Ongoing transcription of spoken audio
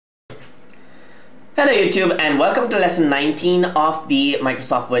Hello YouTube and welcome to lesson 19 of the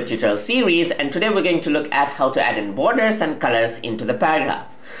Microsoft Word tutorial series, and today we're going to look at how to add in borders and colors into the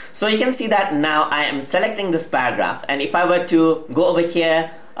paragraph. So you can see that now I am selecting this paragraph, and if I were to go over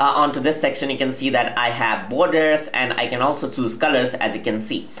here onto this section, you can see that I have borders and I can also choose colors, as you can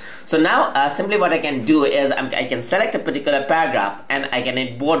see. So now simply what I can do is I can select a particular paragraph and I can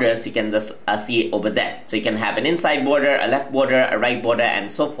add borders. You can just see it over there. So you can have an inside border, a left border, a right border,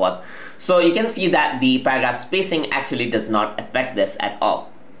 and so forth. So you can see that the paragraph spacing actually does not affect this at all.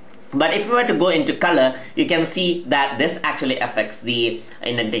 But if we were to go into color, you can see that this actually affects the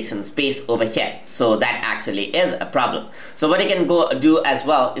indentation space over here. So that actually is a problem. So what you can go do as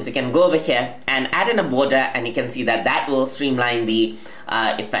well is you can go over here and add in a border, and you can see that that will streamline the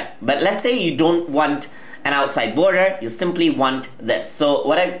effect. But let's say you don't want an outside border, you simply want this. So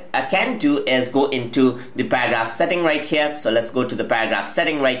what I can do is go into the paragraph setting right here. So let's go to the paragraph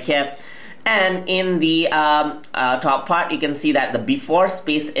setting right here. And in the top part, you can see that the before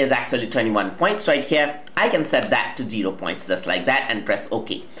space is actually 21 points right here. I can set that to 0 points just like that and press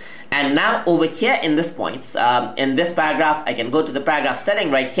OK. And now over here in this points, in this paragraph, I can go to the paragraph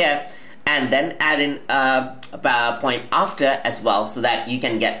setting right here and then add in a point after as well, so that you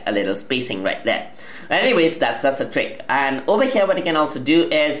can get a little spacing right there. Anyways, that's a trick. And over here, what you can also do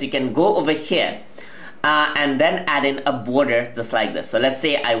is you can go over here and then add in a border just like this. So let's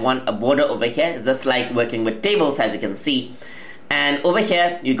say I want a border over here, just like working with tables, as you can see. And over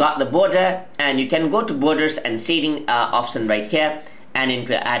here you got the border, and you can go to borders and shading option right here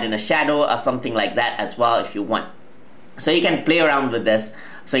and add in a shadow or something like that as well if you want. So you can play around with this.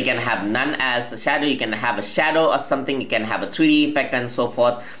 So you can have none as a shadow, you can have a shadow or something, you can have a 3D effect and so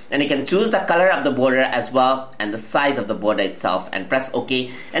forth. And you can choose the color of the border as well and the size of the border itself and press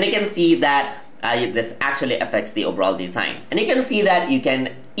OK. And you can see that this actually affects the overall design. And you can see that you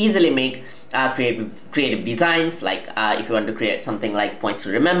can easily make creative designs, like if you want to create something like points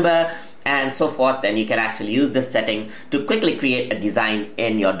to remember and so forth, then you can actually use this setting to quickly create a design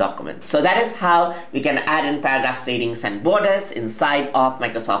in your document. So that is how we can add in paragraph shadings and borders inside of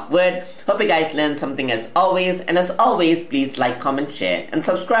Microsoft Word. Hope you guys learned something as always, and as always, please like, comment, share, and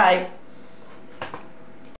subscribe.